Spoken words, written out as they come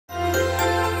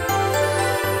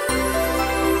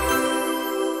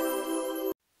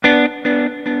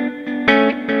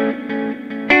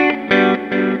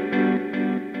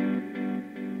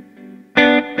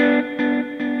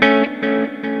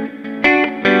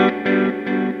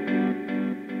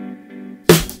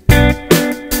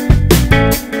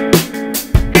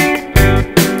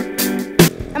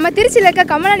இருக்க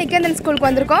Kamala Niketan School க்கு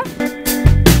வந்திருக்கோம்.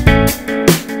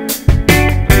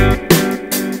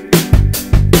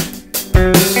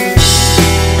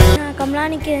 Kamala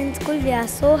Niketan School, we are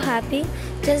so happy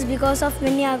just because of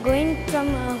when we are going from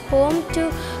home to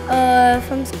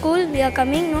from school, we are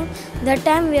coming. No, that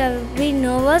time we are very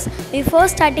nervous. Before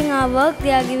starting our work,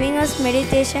 they are giving us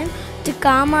meditation to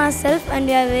calm ourselves, and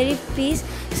we are very peace.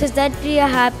 So that we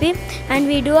are happy, and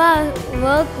we do our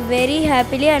work very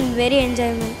happily and very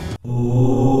enjoyment.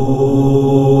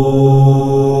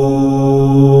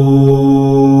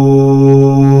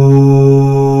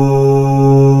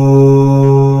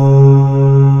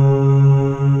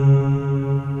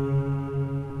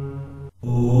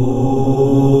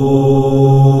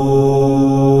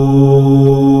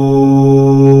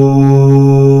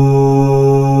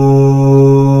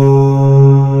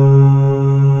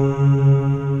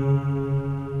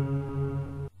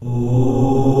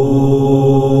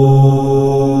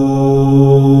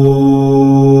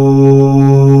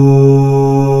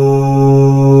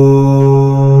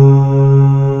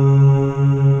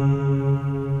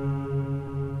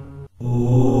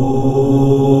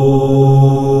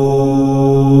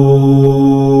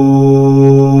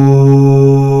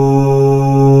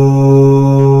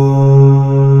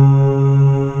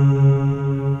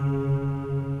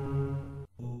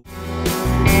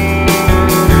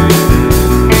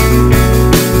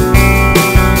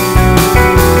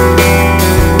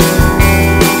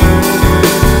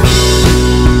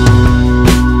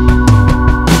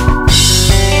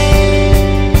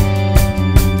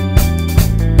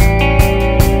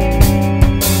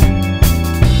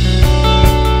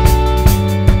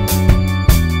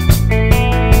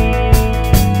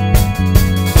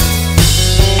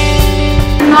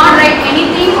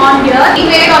 On here,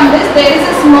 anywhere on this, there is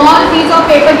a small piece of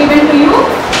paper given to you.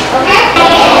 Okay?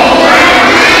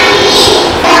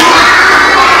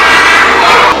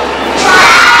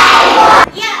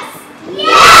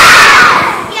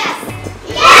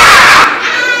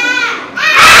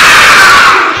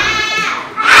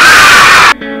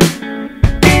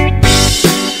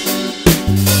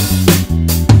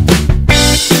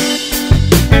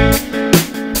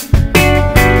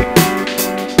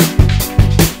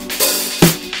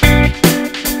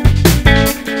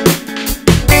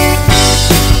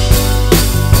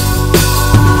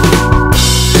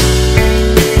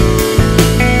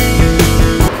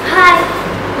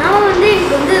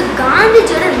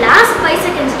 last 5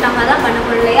 seconds drama தான் பண்ண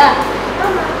போறலையா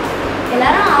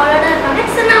எல்லாரும் அவளோட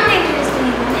connect நாம introduce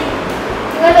பண்ணிருக்கோம்.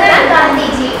 இவர்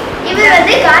காந்திஜி. இவர்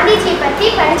வந்து காந்திஜி பத்தி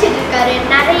படிச்சிட்டு இருக்காரு.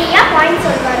 நிறைய பாயிண்ட்ஸ்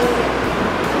சொல்றாரு.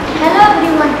 Hello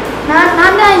everyone.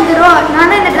 நான் தான்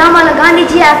இந்த டிராமால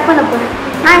காந்திஜியை ஆக்ட் பண்ண போறேன்.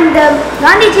 நான் இந்த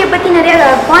காந்திஜியை பத்தி நிறைய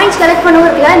பாயிண்ட்ஸ் கலெக்ட்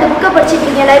பண்ணுவதுக்காக இந்த புக்கை படிச்சிட்டு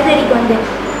இருக்கேன் லைப்ரரிக்கு வந்து.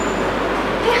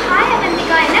 ஹாய்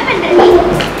அவந்திகா, என்ன பண்றீங்க?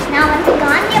 நான் வந்து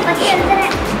காந்தியை பத்தி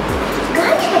எழுதுறேன்.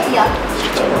 காந்தி பத்தியா?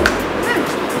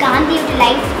 காந்தியோட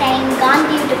லைஃப் டைம்,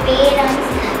 காந்தியோட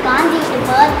பேரண்ட்ஸ், காந்தியோட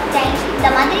பர்த் டைம், இந்த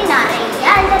மாதிரி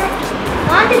நிறைய எழுதுறேன்.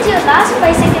 காந்திஜியோட லாஸ்ட்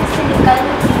 5 செகண்ட்ஸ் நீங்கள்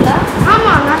கலந்துருக்கீங்களா?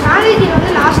 ஆமாம், நான் காந்திஜி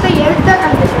வந்து லாஸ்ட்டாக எழுத்தாக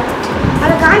கலந்துருக்கேன்.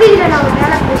 அது காந்திஜியில் நான் ஒரு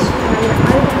வேலை பேசுவேன்.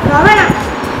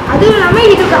 அதுவும் இல்லாமல்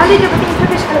இதுக்கு காந்திஜியை பற்றி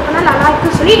இன்ட்ரெஸ்ட் கலெக்ட் பண்ணால் நல்லா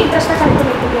இருக்குன்னு சொல்லி இன்ட்ரெஸ்ட்டாக கலெக்ட்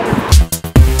பண்ணிட்டு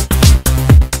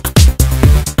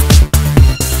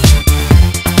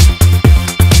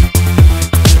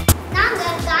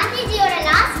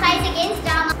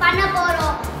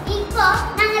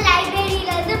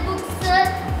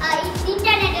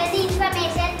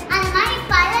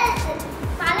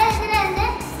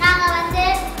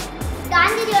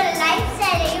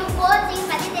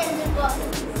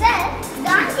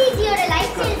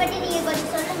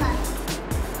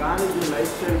காந்திஜி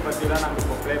லைஃப் ஸ்டைல் பற்றிலாம் நாங்கள்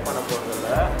இப்போ ப்ளே பண்ண போகிறதில்ல.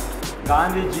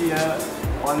 காந்திஜியை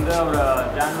வந்து அவர்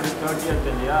ஜனவரி 30th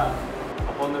இல்லையா,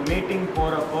 அப்போ அந்த மீட்டிங்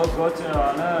போகிறப்போ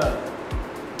கோச்சால்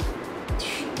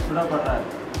சுடப்படுறாரு.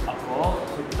 அப்போது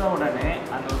சுட்ட உடனே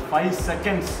அந்த ஒரு 5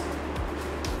 செகண்ட்ஸ்,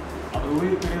 அவர்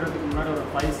உயிர் பிரிகிறதுக்கு முன்னாடி ஒரு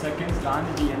 5 செகண்ட்ஸ்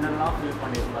காந்திஜி என்னெல்லாம் ஃபீல்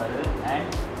பண்ணியிருப்பார்,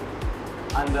 அண்ட்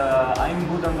அந்த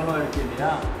ஐம்பூதங்களும் இருக்குது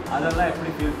இல்லையா, அதெல்லாம்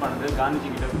எப்படி ஃபீல் பண்ணுது, காந்திஜி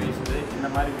கிட்ட பேசுது, இந்த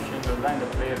மாதிரி விஷயங்கள் தான் இந்த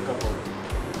ப்ளே இருக்க போகுது.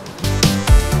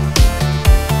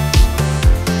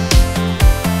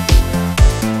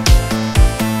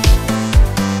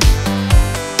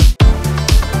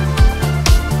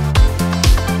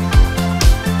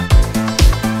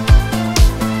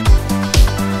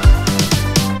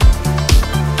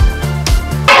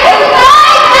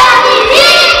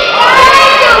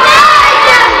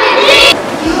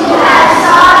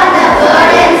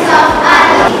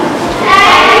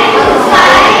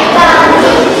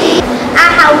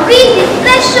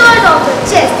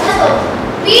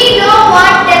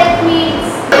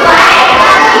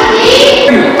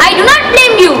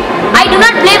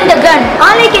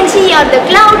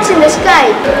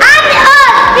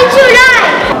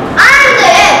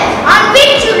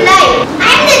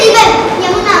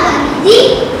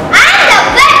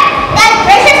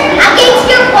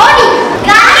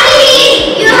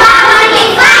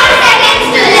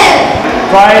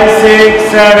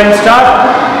 will start.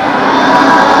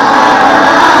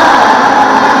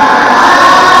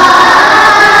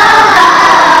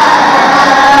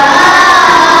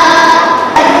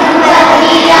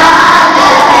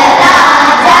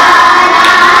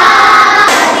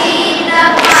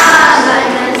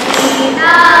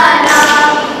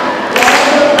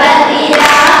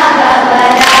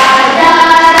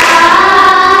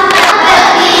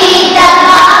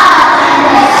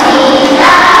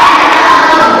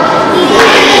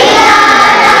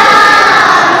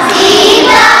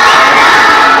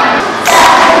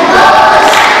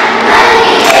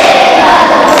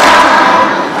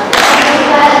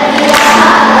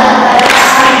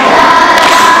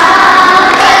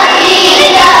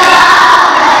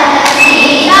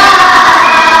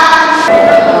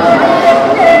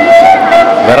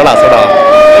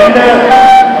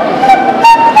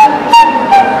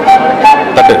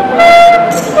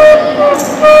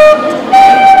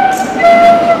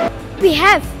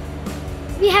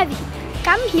 We have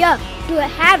come here to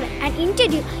have an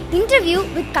interview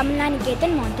with Kamala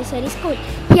Niketan Montessori School.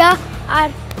 Here are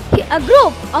a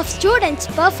group of students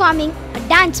performing a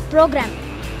dance program.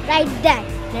 Right there,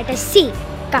 let us see.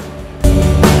 Come.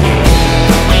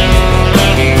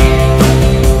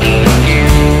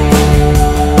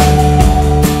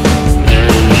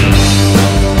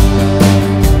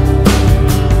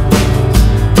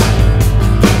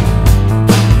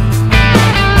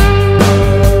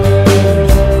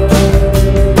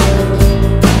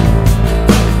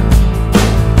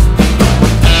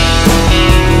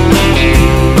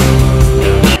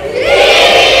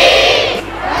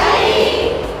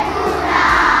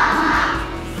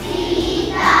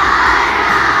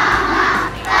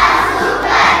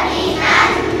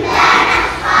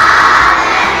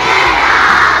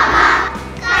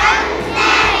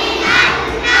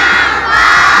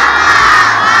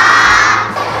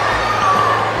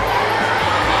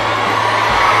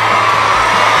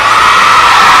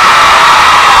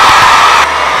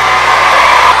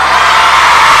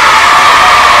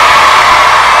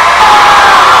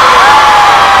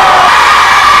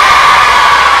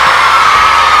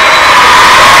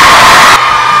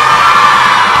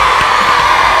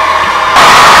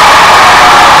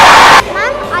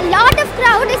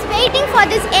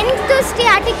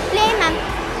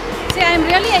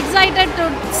 Excited to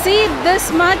see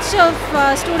this much of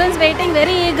students waiting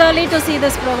very eagerly to see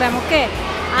this program. Okay,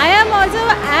 I am also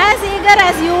as eager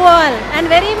as you all and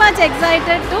very much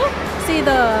excited to see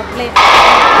the play.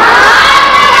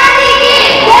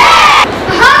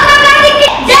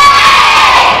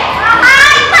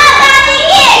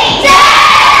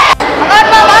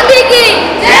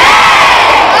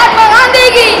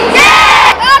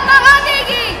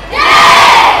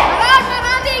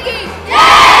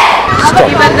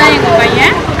 இவர் தான் எங்கள்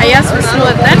பையன் ஐயாஸ்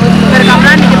விஷ்ணுவர்தன். இவர்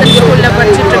கமலா நிகேதன் ஸ்கூலில்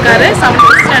படிச்சுட்ருக்காரு. 7th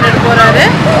standard போகிறாரு.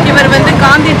 இவர் வந்து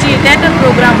Gandhiji theatre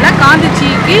ப்ரோக்ராமில்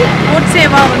காந்திஜிக்கு ஓட்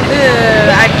சேவா வந்து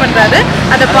ஆக்ட் பண்ணுறாரு.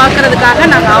 அதை பார்க்குறதுக்காக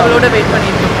நாங்கள் அவளோட வெயிட்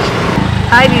பண்ணியிருக்கோம்.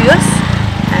 Hi viewers,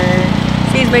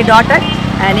 she is my daughter.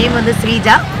 Name வந்து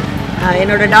ஸ்ரீஜா.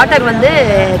 என்னோட டாட்டர் வந்து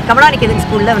கமலா நிகேதன்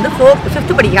ஸ்கூலில் வந்து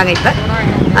 5th படிக்கிறாங்க.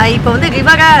 இப்போ வந்து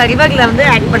ரிவரில் வந்து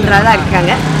ஆக்ட் பண்ணுறதா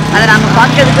இருக்காங்க. அதை நாங்கள்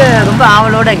பார்க்கறதுக்கு ரொம்ப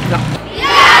ஆவலோடு இருக்கிறோம்.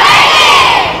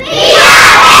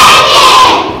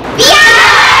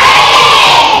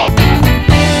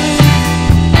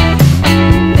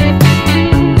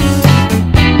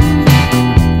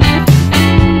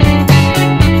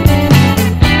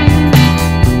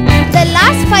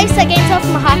 Seconds of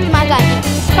Mahatma Gandhi.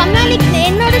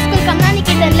 என்னோட ஸ்கூல் கமலா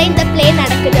நிகேதன்ல இந்த பிளே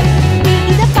நடக்குது.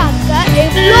 இதை பார்க்க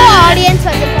எவ்வளோ ஆடியன்ஸ்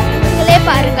வந்திருக்காங்க நீங்களே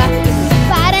பாருங்க.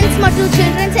 பேரண்ட்ஸ் மற்றும்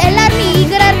சில்ட்ரன்ஸ் எல்லாருமே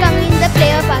ஈகரா இருக்காங்க இந்த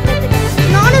பிளேவை பார்க்கறதுக்கு.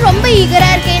 நானும் ரொம்ப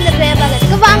ஈகரா இருக்கேன் இந்த பிளேவை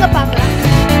பார்க்கறதுக்கு. வாங்க பார்க்கலாம்.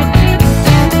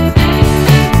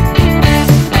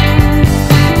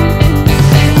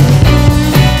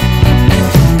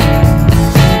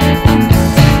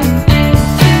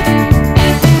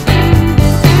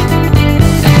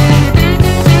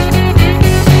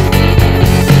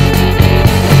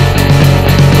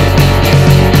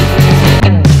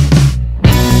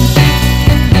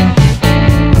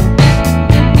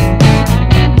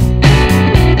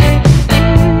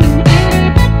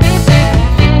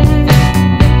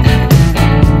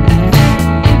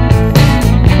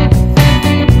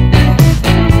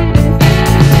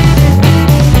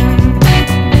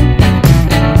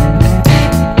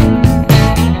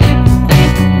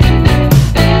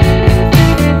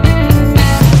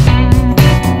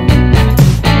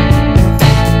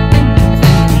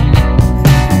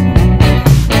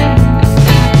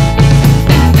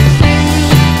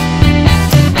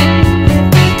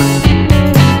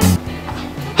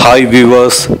 Hi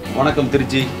viewers. வணக்கம்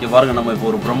திருச்சி. இங்கே பாருங்கள், நம்ம இப்போ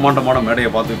ஒரு பிரம்மாண்டமான மேடையை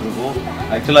பார்த்துட்டு இருக்கோம்.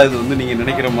 ஆக்சுவலாக இது வந்து நீங்கள்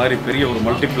நினைக்கிற மாதிரி பெரிய ஒரு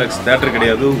மல்டிப்ளெக்ஸ் தேட்டர்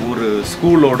கிடையாது, ஒரு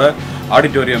ஸ்கூலோட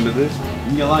ஆடிட்டோரியம் இது.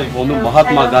 இங்கே தான் இப்போ வந்து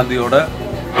மகாத்மா காந்தியோட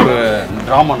ஒரு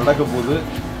ட்ராமா நடக்க போகுது.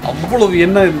 அவ்வளவு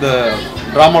என்ன இந்த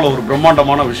ட்ராமாவில் ஒரு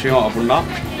பிரம்மாண்டமான விஷயம் அப்படின்னா,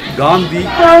 காந்தி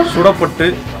சுடப்பட்டு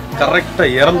கரெக்டாக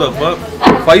இறந்தப்போ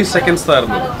 5 செகண்ட்ஸ் தான்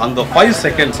இருந்தது. அந்த 5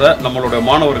 செகண்ட்ஸை நம்மளோட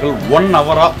மாணவர்கள் 1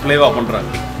 ஹவராக ப்ளேவாக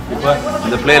பண்ணுறாங்க. இப்போ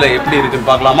இந்த பிளேல எப்படி இருக்குன்னு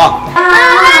பார்க்கலாமா?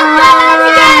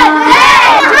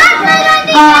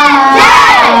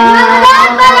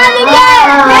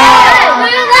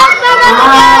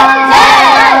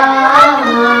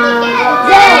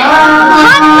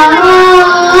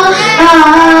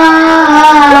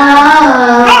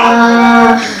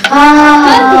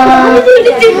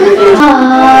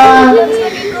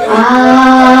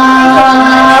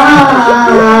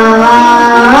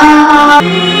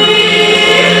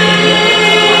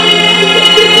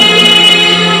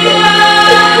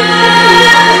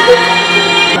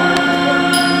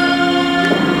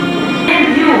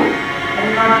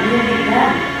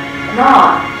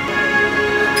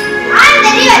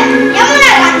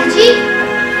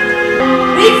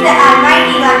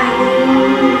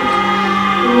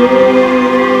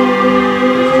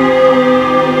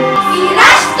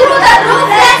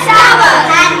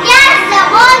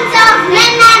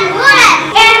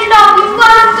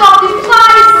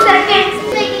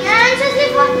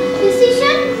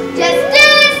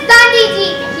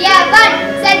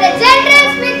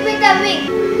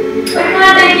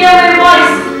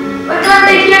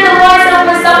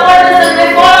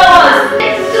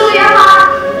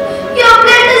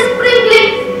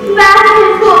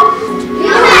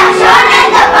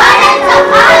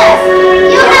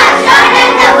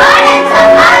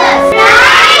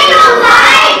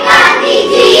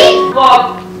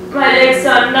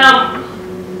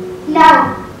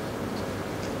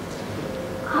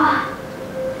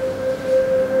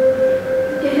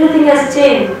 Everything has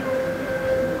changed.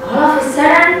 All of a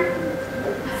sudden,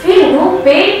 I feel no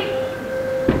pain.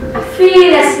 I feel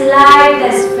as light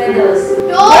as feathers.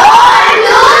 Don't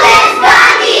do this,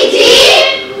 Gandhiji!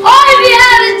 All we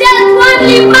have is just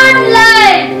only one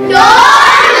life.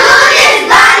 Don't do this,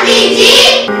 Gandhiji!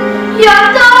 Your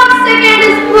third second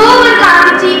is over,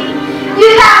 Gandhiji. You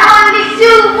have only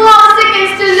 2 more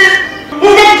seconds to live.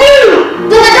 Is the key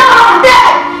to the door of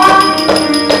death.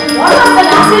 What was the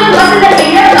last lesson that we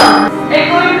heard of? A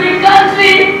good big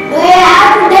country. We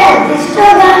have to tell this to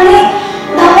Gandhi.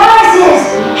 The voices,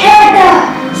 hater,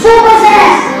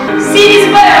 superstars.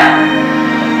 Ceasefire.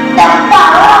 The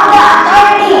power of the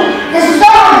authority is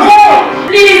so great.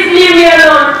 Please leave me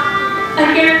alone. I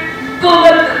can go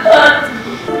back to Earth.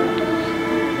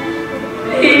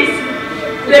 Please,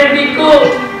 let me go.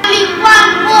 Only 1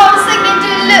 more second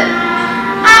to live.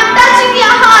 I'm touching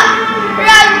your heart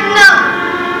right now.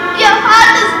 Your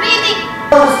heart is beating.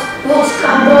 Those which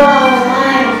come to our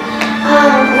mind,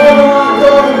 and we do not go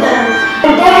with them.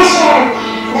 Intention,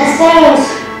 the saints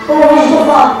who wish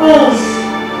for peace.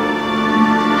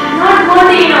 I'm not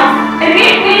worthy enough. I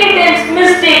made many times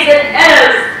mistakes and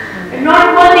errors. I'm not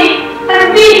worthy. I'm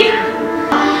weak.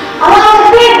 Among the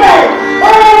people who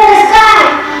live in the sky,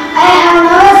 I have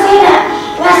never seen a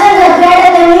messenger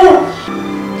greater than you.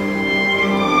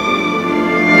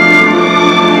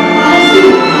 I see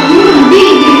a human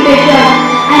being patriotic,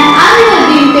 an animal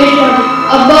being patriotic,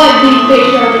 a bird being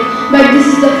patriotic. But this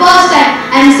is the first time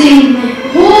I am seeing my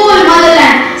whole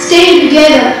motherland staying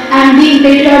together and being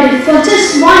patriotic for just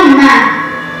one man.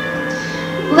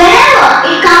 Whenever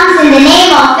it comes in the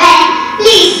name of fair,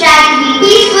 please try to be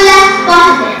peaceful as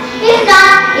possible. If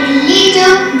not, it will lead to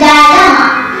dilemma.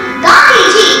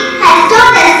 Gandhiji has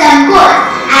taught us some quotes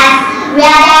as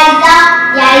where there is love,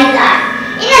 there is life.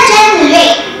 In a gentle way,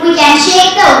 we can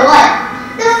shake the world.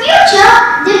 The future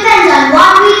depends on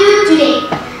what we do today.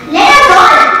 Let us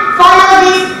all follow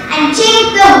this and change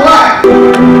the world.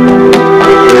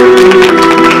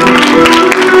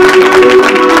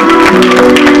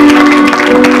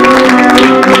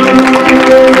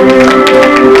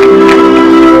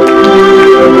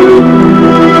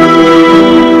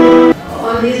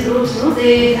 All these groups, no,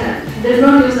 they did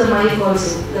not use the mic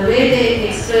also. The way they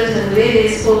expressed and the way they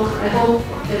spoke, I hope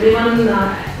everyone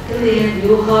till the end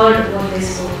you heard what they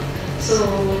spoke. So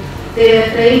they were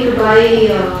trying to buy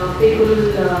people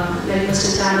like Mr.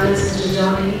 Chandler, Mr.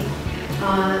 Johnny.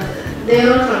 They are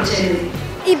all from Chennai.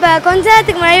 இப்போ கொஞ்ச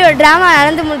நேரத்துக்கு முன்னாடி ஒரு drama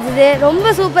நடந்து முடிஞ்சுது. ரொம்ப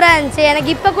சூப்பராக இருந்துச்சு. எனக்கு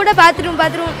இப்போ கூட பார்த்துரும்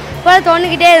போல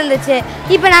தோணுக்கிட்டே இருந்துச்சு.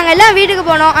 இப்போ நாங்கள் எல்லாம் வீட்டுக்கு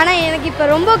போனோம். ஆனால் எனக்கு இப்போ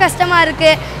ரொம்ப கஷ்டமாக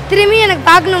இருக்குது. திரும்பி எனக்கு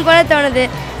பார்க்கணும் போல தோணுது.